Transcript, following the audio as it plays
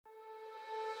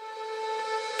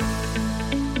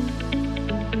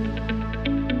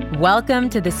Welcome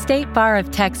to the State Bar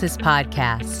of Texas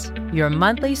podcast, your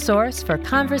monthly source for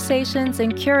conversations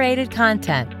and curated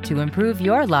content to improve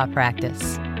your law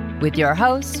practice. With your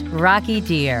host, Rocky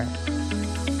Deer.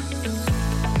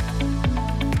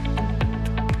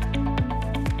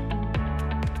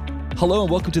 Hello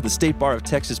and welcome to the State Bar of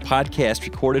Texas podcast,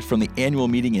 recorded from the annual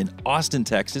meeting in Austin,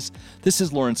 Texas. This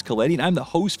is Lawrence Coletti, and I'm the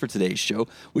host for today's show,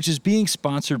 which is being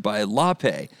sponsored by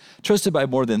LawPay. Trusted by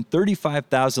more than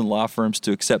 35,000 law firms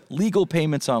to accept legal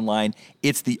payments online,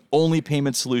 it's the only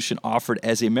payment solution offered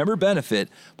as a member benefit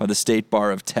by the State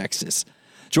Bar of Texas.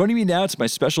 Joining me now, it's my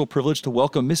special privilege to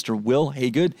welcome Mr. Will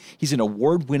Haygood. He's an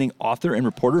award-winning author and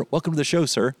reporter. Welcome to the show,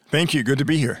 sir. Thank you. Good to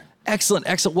be here. Excellent.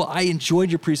 Well, I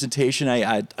enjoyed your presentation.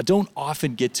 I don't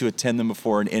often get to attend them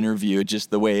before an interview,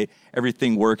 just the way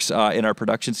everything works in our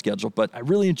production schedule, but I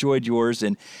really enjoyed yours,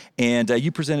 and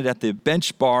you presented at the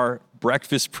Bench Bar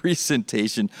breakfast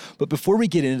presentation. But before we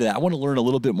get into that, I want to learn a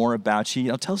little bit more about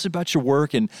you. Tell us about your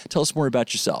work and tell us more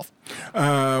about yourself.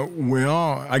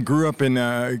 Well, I grew up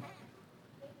in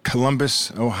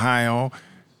Columbus, Ohio.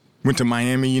 Went to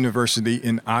Miami University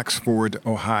in Oxford,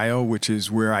 Ohio, which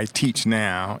is where I teach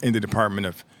now in the Department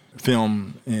of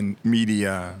Film and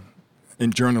Media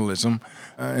and Journalism.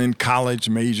 In college,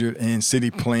 majored in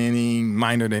city planning,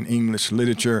 minored in English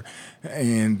literature,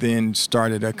 and then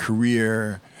started a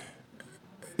career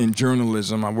in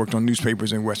journalism. I worked on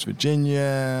newspapers in West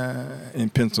Virginia,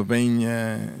 in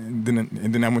Pennsylvania, and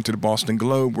then I went to the Boston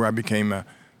Globe, where I became a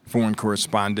foreign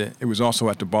correspondent. It was also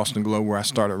at the Boston Globe where I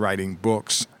started writing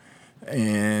books.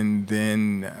 And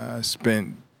then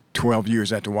spent 12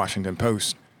 years at the Washington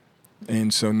Post.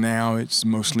 And so now it's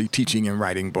mostly teaching and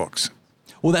writing books.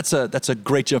 Well, that's a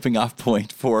great jumping off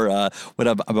point for what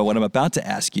I'm about to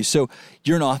ask you. So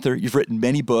you're an author. You've written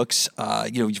many books.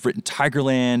 You've written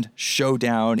Tigerland,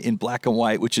 Showdown in Black and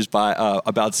White, which is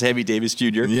about Sammy Davis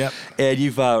Jr. Yep. And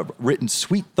you've written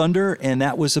Sweet Thunder, and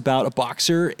that was about a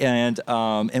boxer. And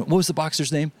what was the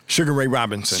boxer's name? Sugar Ray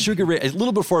Robinson. Sugar Ray, a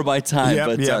little before my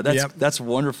time, that's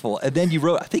wonderful. And then you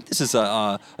wrote, I think this is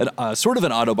a sort of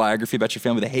an autobiography about your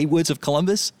family, the Haywoods of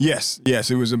Columbus. Yes.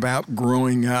 It was about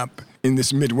growing up in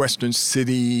this Midwestern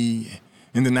city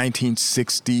in the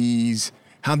 1960s,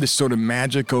 how this sort of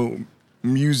magical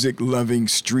music-loving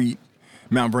street,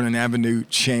 Mount Vernon Avenue,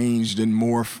 changed and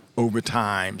morphed over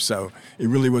time. So it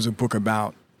really was a book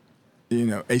about,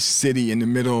 a city in the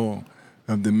middle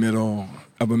of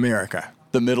America.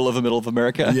 The middle of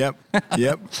America?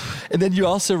 Yep. And then you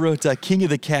also wrote King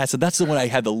of the Cats, and that's the one I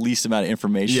had the least amount of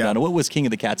information on. What was King of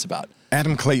the Cats about?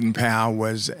 Adam Clayton Powell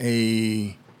was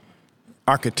a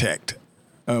architect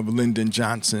of Lyndon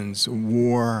Johnson's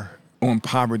War on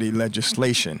Poverty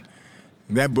legislation.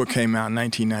 That book came out in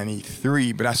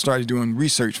 1993, but I started doing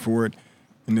research for it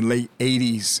in the late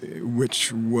 80s,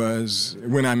 which was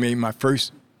when I made my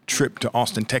first trip to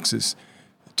Austin, Texas,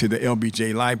 to the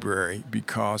LBJ Library,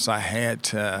 because I had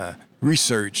to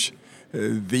research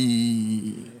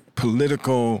the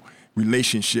political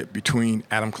relationship between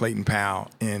Adam Clayton Powell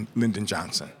and Lyndon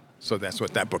Johnson. So that's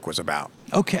what that book was about.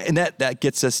 Okay, and that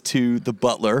gets us to The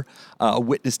Butler, A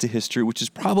Witness to History, which is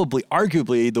probably,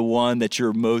 arguably, the one that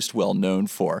you're most well known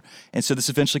for. And so this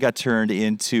eventually got turned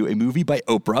into a movie by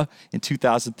Oprah in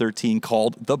 2013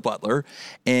 called The Butler.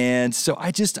 And so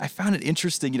I found it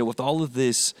interesting, with all of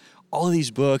these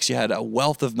books, you had a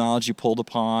wealth of knowledge you pulled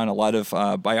upon, a lot of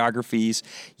biographies.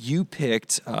 You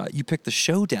picked the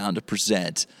Showdown to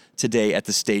present today at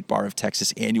the State Bar of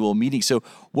Texas annual meeting. So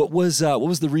what was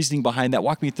the reasoning behind that?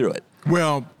 Walk me through it.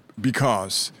 Well,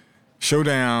 because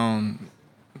Showdown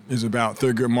is about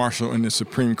Thurgood Marshall and the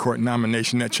Supreme Court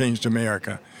nomination that changed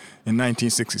America. In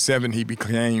 1967, he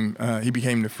became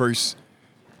the first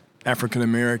African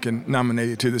American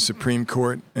nominated to the Supreme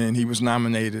Court, and he was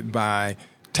nominated by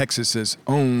Texas's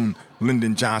own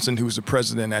Lyndon Johnson, who was the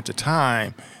president at the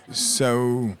time.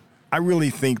 So I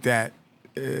really think that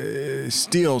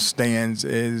still stands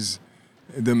as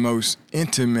the most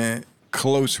intimate,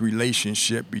 close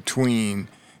relationship between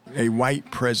a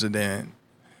white president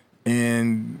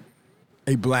and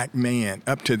a black man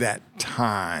up to that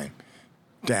time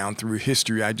down through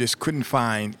history. I just couldn't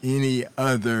find any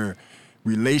other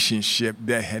relationship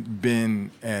that had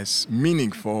been as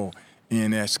meaningful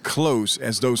and as close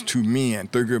as those two men.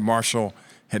 Thurgood Marshall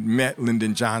had met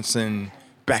Lyndon Johnson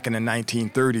back in the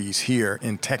 1930s here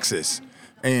in Texas.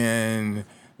 And,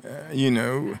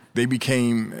 they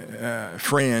became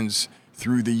friends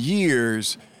through the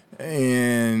years,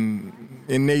 and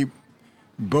they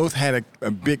both had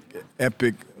a big,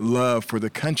 epic love for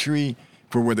the country,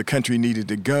 for where the country needed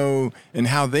to go, and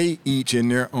how they each in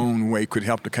their own way could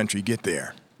help the country get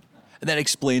there. And that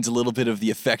explains a little bit of the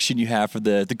affection you have for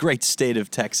the great state of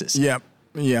Texas. Yep.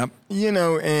 You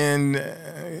know,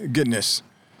 and goodness,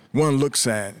 one looks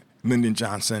at Lyndon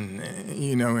Johnson,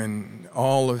 you know, and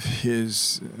all of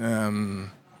his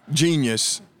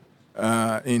genius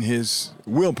in his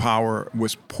willpower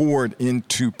was poured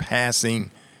into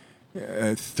passing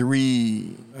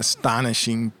 3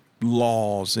 astonishing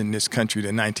laws in this country: the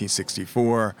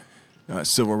 1964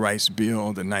 Civil Rights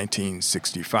Bill, the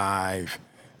 1965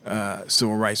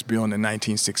 Civil Rights Bill, and the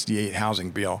 1968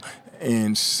 Housing Bill.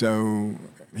 And so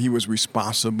he was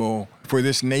responsible for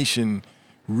this nation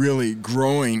really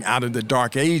growing out of the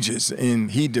dark ages,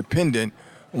 and he depended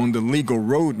on the legal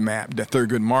roadmap that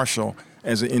Thurgood Marshall,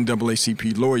 as an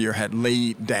NAACP lawyer, had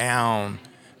laid down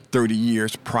 30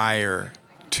 years prior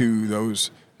to those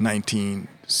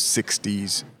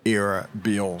 1960s era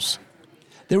bills.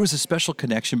 There was a special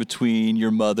connection between your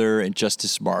mother and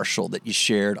Justice Marshall that you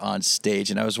shared on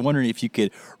stage, and I was wondering if you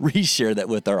could reshare that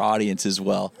with our audience as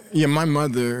well. Yeah, my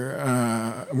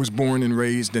mother was born and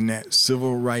raised in that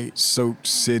civil rights-soaked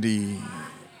city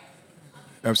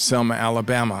of Selma,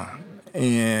 Alabama,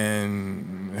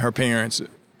 and her parents,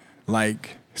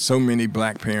 like so many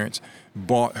black parents,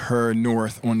 brought her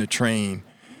north on the train,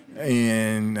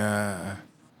 and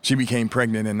she became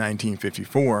pregnant in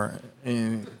 1954,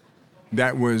 and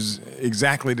that was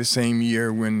exactly the same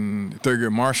year when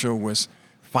Thurgood Marshall was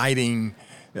fighting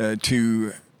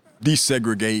to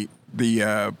desegregate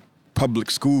the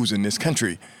public schools in this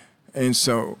country. And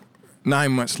so 9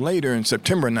 months later, in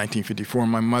September 1954,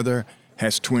 my mother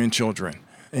has twin children.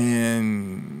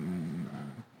 And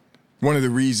one of the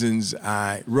reasons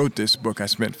I wrote this book, I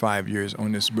spent 5 years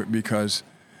on this book, because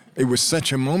it was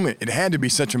such a moment, it had to be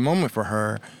such a moment for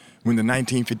her when the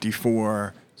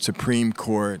 1954 Supreme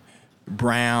Court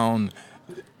Brown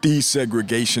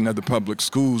desegregation of the public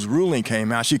schools ruling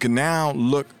came out. She could now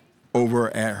look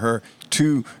over at her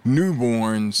 2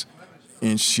 newborns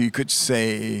and she could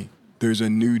say, there's a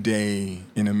new day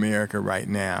in America right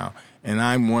now. And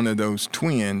I'm one of those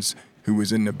twins who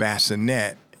was in the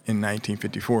bassinet in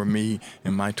 1954. Me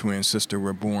and my twin sister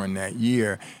were born that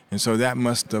year. And so that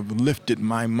must have lifted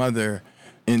my mother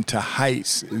into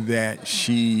heights that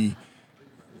she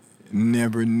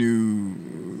never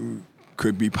knew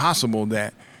could be possible,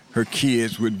 that her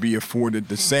kids would be afforded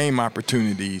the same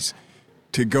opportunities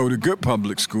to go to good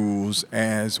public schools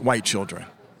as white children.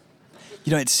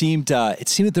 You know, it seemed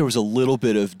that there was a little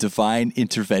bit of divine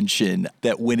intervention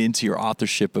that went into your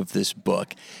authorship of this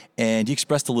book. And you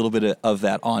expressed a little bit of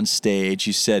that on stage.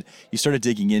 You said you started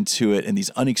digging into it and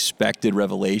these unexpected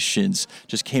revelations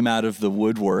just came out of the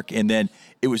woodwork. And then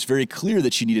it was very clear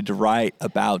that you needed to write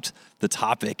about the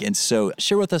topic. And so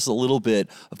share with us a little bit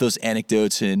of those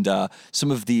anecdotes and some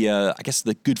of the,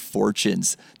 the good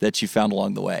fortunes that you found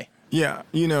along the way. Yeah,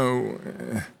 you know,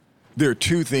 there are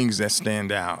 2 things that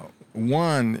stand out.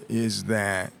 One is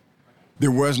that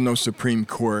there was no Supreme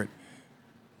Court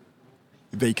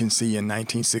vacancy in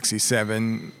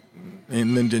 1967,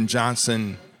 and Lyndon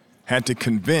Johnson had to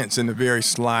convince, in a very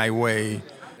sly way,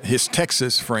 his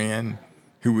Texas friend,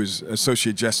 who was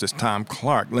Associate Justice Tom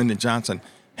Clark. Lyndon Johnson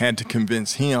had to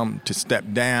convince him to step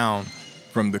down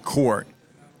from the court,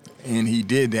 and he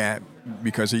did that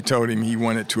because he told him he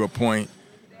wanted to appoint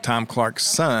Tom Clark's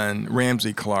son,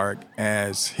 Ramsey Clark,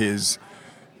 as his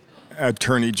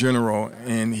Attorney General,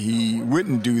 and he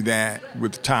wouldn't do that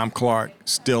with Tom Clark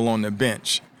still on the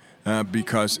bench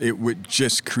because it would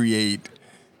just create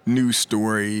news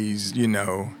stories, you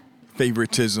know,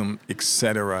 favoritism,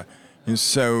 etc. And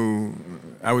so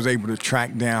I was able to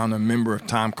track down a member of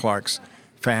Tom Clark's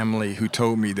family who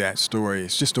told me that story.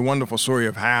 It's just a wonderful story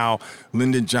of how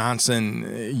Lyndon Johnson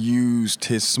used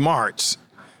his smarts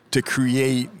to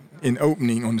create an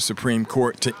opening on the Supreme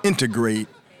Court to integrate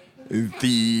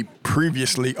the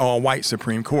previously all-white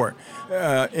Supreme Court.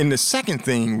 And the second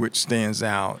thing which stands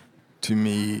out to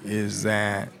me is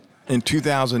that in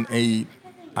 2008,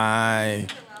 I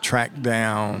tracked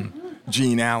down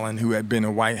Gene Allen, who had been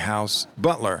a White House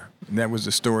butler. That was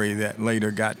a story that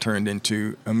later got turned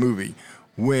into a movie.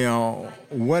 Well,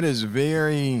 what is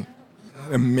very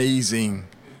amazing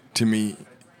to me,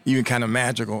 even kind of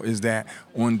magical, is that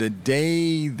on the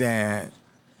day that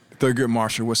Thurgood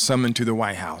Marshall was summoned to the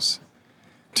White House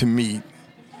to meet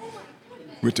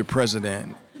with the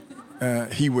president,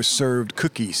 he was served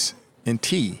cookies and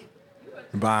tea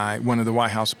by one of the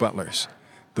White House butlers.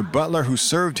 The butler who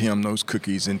served him those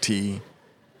cookies and tea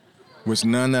was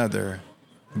none other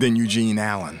than Eugene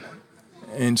Allen.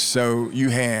 And so you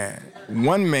had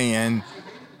one man,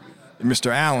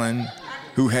 Mr. Allen,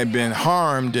 who had been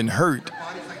harmed and hurt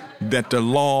that the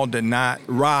law did not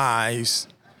rise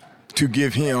to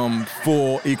give him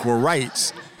full equal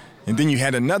rights. And then you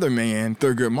had another man,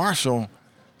 Thurgood Marshall,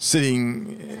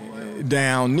 sitting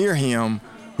down near him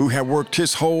who had worked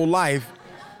his whole life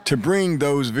to bring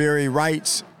those very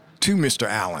rights to Mr.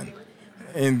 Allen.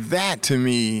 And that, to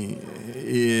me,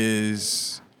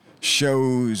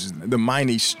 shows the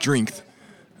mighty strength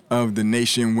of the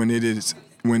nation when it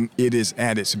is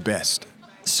at its best.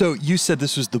 So you said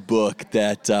this was the book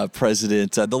that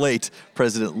the late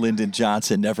President Lyndon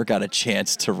Johnson never got a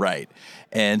chance to write.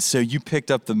 And so you picked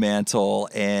up the mantle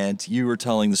and you were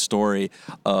telling the story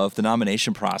of the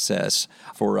nomination process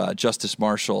for Justice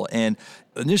Marshall. And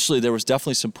initially there was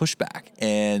definitely some pushback.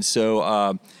 And so,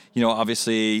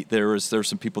 obviously there were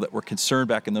some people that were concerned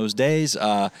back in those days.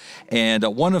 And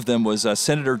one of them was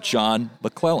Senator John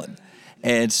McClellan.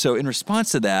 And so in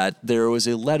response to that, there was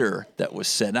a letter that was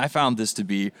sent. And I found this to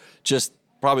be just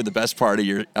probably the best part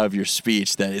of your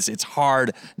speech. That is, it's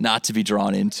hard not to be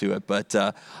drawn into it. But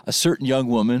a certain young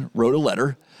woman wrote a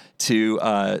letter to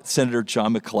Senator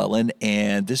John McClellan,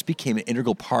 and this became an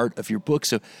integral part of your book.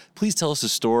 So please tell us the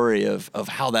story of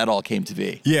how that all came to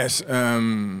be. Yes,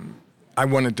 I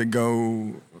wanted to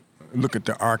go look at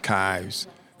the archives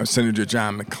of Senator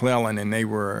John McClellan, and they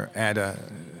were at a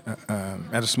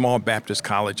small Baptist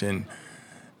college in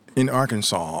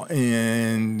Arkansas,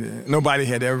 and nobody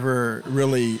had ever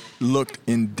really looked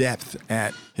in depth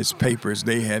at his papers.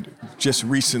 They had just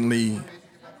recently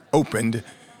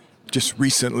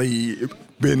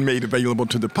been made available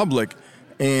to the public,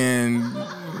 and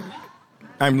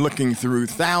I'm looking through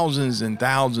thousands and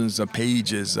thousands of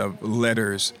pages of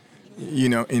letters,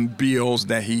 in bills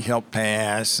that he helped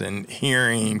pass and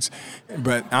hearings,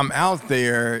 but I'm out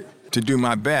there to do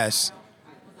my best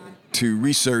to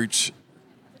research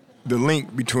the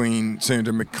link between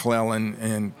Senator McClellan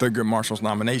and Thurgood Marshall's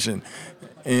nomination.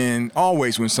 And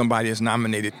always when somebody is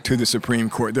nominated to the Supreme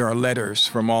Court, there are letters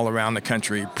from all around the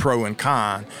country, pro and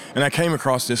con. And I came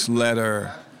across this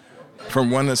letter from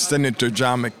one of Senator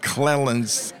John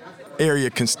McClellan's area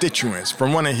constituents,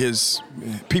 from one of his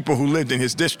people who lived in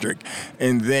his district.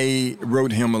 And they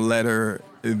wrote him a letter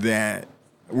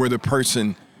where the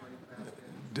person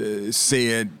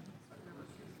said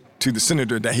to the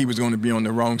senator that he was going to be on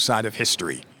the wrong side of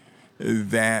history,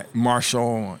 that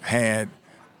Marshall had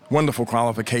wonderful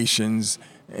qualifications,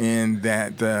 and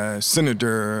that the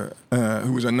senator,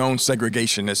 who was a known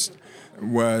segregationist,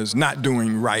 was not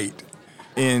doing right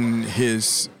in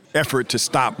his effort to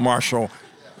stop Marshall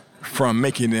from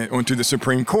making it onto the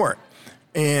Supreme Court.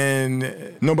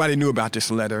 And nobody knew about this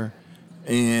letter.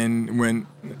 And when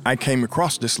I came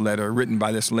across this letter written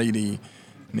by this lady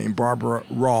named Barbara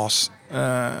Ross,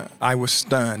 I was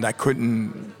stunned. I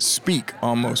couldn't speak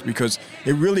almost, because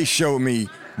it really showed me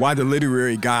why the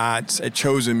literary gods had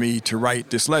chosen me to write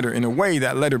this letter. In a way,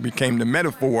 that letter became the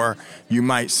metaphor, you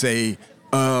might say,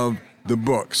 of the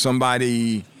book.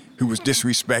 Somebody who was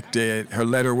disrespected, her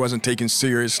letter wasn't taken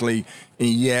seriously, and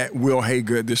yet Will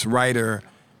Haygood, this writer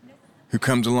who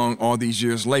comes along all these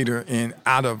years later, and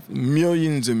out of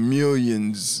millions and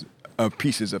millions of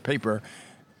pieces of paper,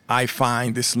 I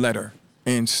find this letter.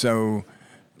 And so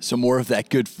more of that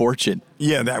good fortune.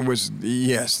 Yeah, that was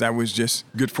just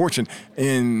good fortune.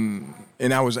 And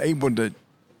I was able to,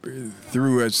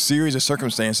 through a series of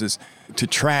circumstances, to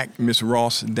track Miss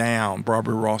Ross down,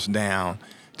 Barbara Ross down,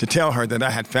 to tell her that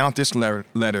I had found this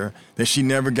letter that she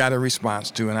never got a response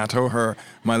to. And I told her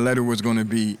my letter was going to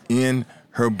be in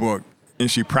her book. And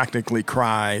she practically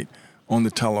cried on the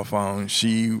telephone.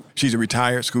 She's a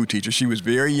retired school teacher. She was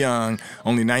very young,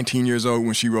 only 19 years old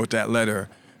when she wrote that letter,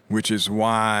 which is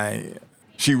why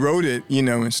she wrote it,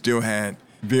 and still had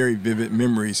very vivid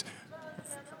memories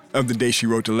of the day she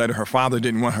wrote the letter. Her father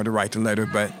didn't want her to write the letter,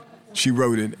 but she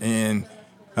wrote it, and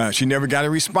she never got a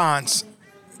response,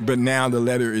 but now the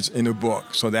letter is in a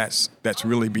book, so that's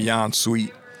really beyond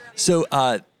sweet. So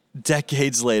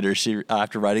decades later, she,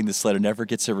 after writing this letter, never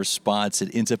gets a response.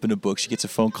 It ends up in a book. She gets a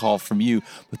phone call from you.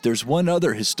 But there's one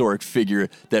other historic figure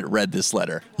that read this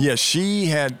letter. Yes, she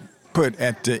had put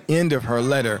at the end of her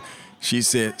letter, she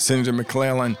said, Senator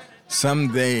McClellan,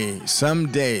 someday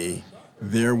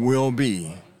there will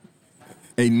be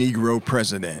a Negro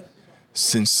president.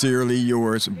 Sincerely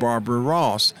yours, Barbara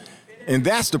Ross. And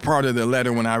that's the part of the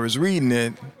letter when I was reading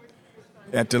it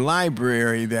at the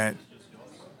library that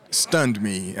stunned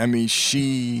me. I mean,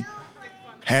 she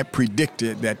had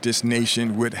predicted that this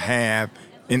nation would have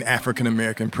an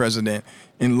African-American president,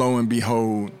 and lo and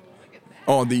behold,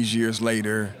 all these years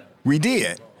later, we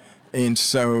did. And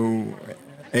so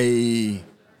a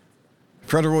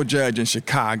federal judge in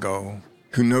Chicago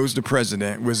who knows the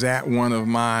president was at one of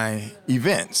my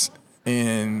events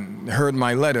and heard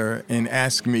my letter and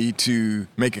asked me to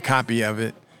make a copy of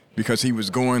it because he was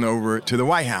going over to the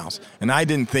White House. And I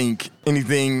didn't think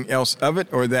anything else of it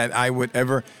or that I would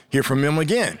ever hear from him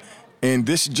again. And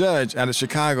this judge out of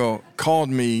Chicago called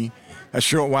me a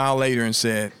short while later and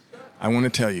said, I want to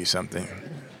tell you something.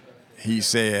 He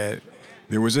said,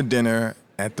 there was a dinner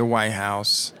at the White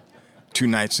House 2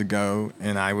 nights ago,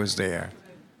 and I was there.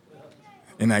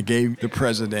 And I gave the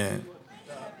president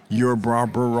your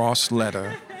Barbara Ross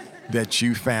letter that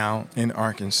you found in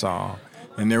Arkansas.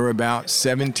 And there were about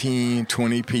 17,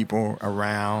 20 people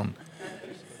around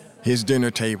his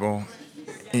dinner table.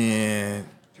 And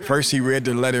first he read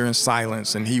the letter in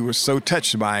silence, and he was so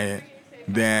touched by it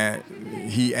that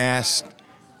he asked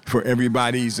for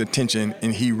everybody's attention,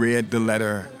 and he read the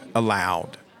letter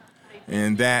aloud.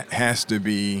 And that has to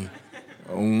be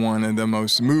one of the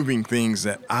most moving things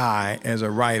that I, as a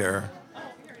writer,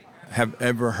 have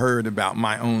ever heard about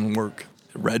my own work.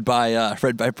 Read by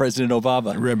President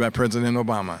Obama. Read by President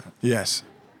Obama, yes.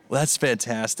 Well, that's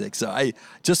fantastic. So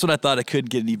just when I thought it couldn't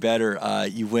get any better,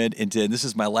 you went and did. This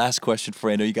is my last question for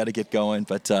you. I know you got to get going,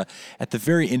 but at the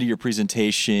very end of your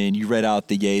presentation, you read out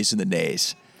the yays and the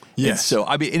nays. Yes. And so,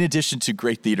 I mean, in addition to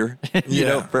great theater, you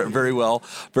know, very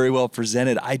well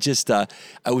presented. I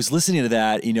was listening to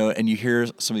that, you know, and you hear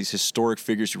some of these historic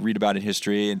figures you read about in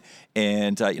history,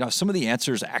 and you know, some of the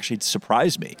answers actually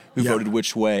surprised me. Who voted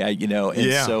which way?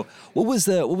 So what was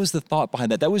the thought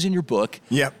behind that? That was in your book.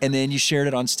 Yep. And then you shared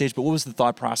it on stage. But what was the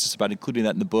thought process about including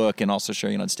that in the book and also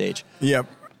sharing it on stage? Yep.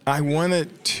 I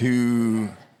wanted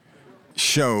to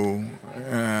show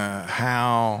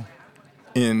how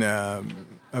in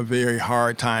a very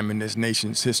hard time in this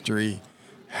nation's history,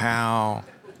 how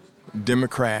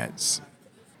Democrats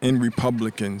and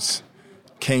Republicans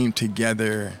came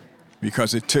together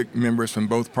because it took members from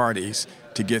both parties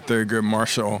to get Thurgood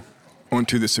Marshall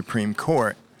onto the Supreme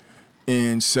Court.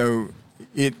 And so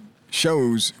it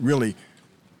shows really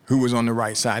who was on the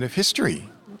right side of history.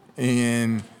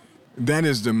 And that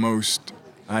is the most,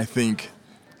 I think,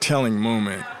 telling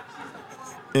moment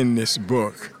in this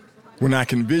book, when I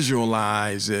can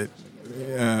visualize it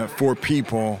for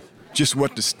people, just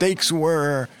what the stakes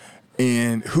were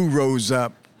and who rose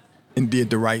up and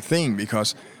did the right thing.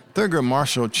 Because Thurgood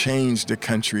Marshall changed the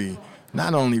country,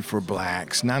 not only for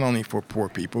blacks, not only for poor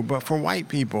people, but for white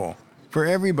people, for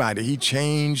everybody. He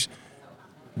changed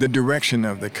the direction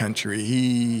of the country.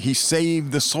 He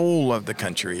saved the soul of the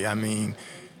country. I mean,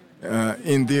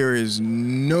 and there is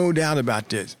no doubt about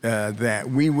this, that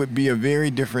we would be a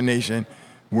very different nation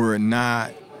were it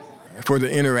not for the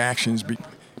interactions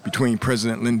between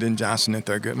President Lyndon Johnson and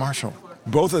Thurgood Marshall.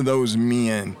 Both of those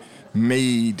men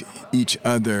made each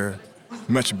other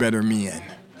much better men.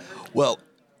 Well,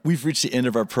 we've reached the end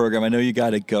of our program. I know you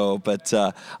got to go, but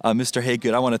Mr.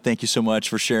 Haygood, I want to thank you so much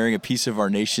for sharing a piece of our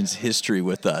nation's history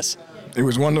with us. It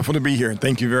was wonderful to be here, and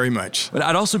thank you very much. But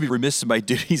I'd also be remiss in my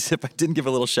duties if I didn't give a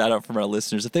little shout out from our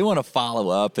listeners. If they want to follow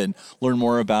up and learn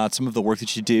more about some of the work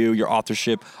that you do, your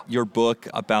authorship, your book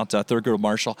about Thurgood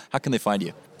Marshall, how can they find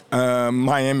you?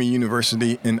 Miami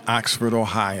University in Oxford,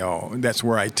 Ohio. That's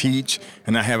where I teach,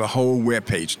 and I have a whole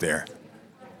webpage there.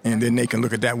 And then they can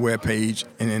look at that webpage,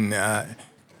 and then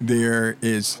there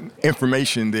is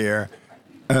information there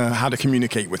how to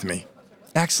communicate with me.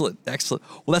 Excellent. Well,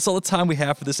 that's all the time we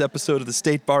have for this episode of the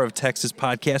State Bar of Texas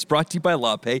podcast, brought to you by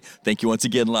LawPay. Thank you once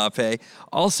again, LawPay.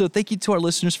 Also, thank you to our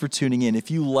listeners for tuning in. If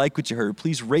you like what you heard,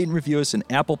 please rate and review us in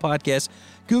Apple Podcasts,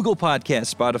 Google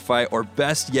Podcasts, Spotify, or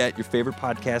best yet, your favorite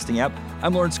podcasting app.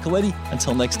 I'm Lawrence Coletti.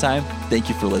 Until next time, thank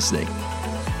you for listening.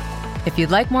 If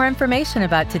you'd like more information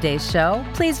about today's show,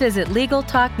 please visit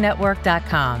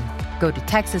LegalTalkNetwork.com. Go to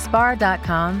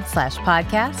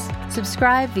texasbar.com/podcasts,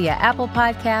 subscribe via Apple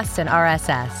Podcasts and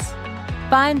RSS.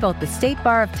 Find both the State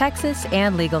Bar of Texas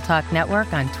and Legal Talk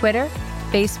Network on Twitter,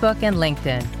 Facebook, and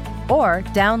LinkedIn, or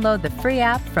download the free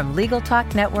app from Legal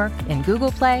Talk Network in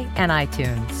Google Play and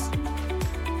iTunes.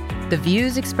 The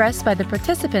views expressed by the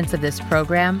participants of this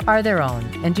program are their own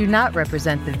and do not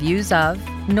represent the views of,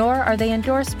 nor are they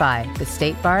endorsed by, the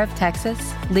State Bar of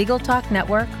Texas, Legal Talk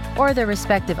Network, or their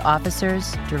respective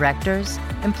officers, directors,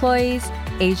 employees,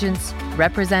 agents,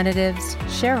 representatives,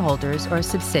 shareholders, or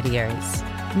subsidiaries.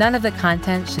 None of the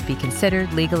content should be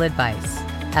considered legal advice.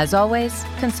 As always,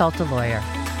 consult a lawyer.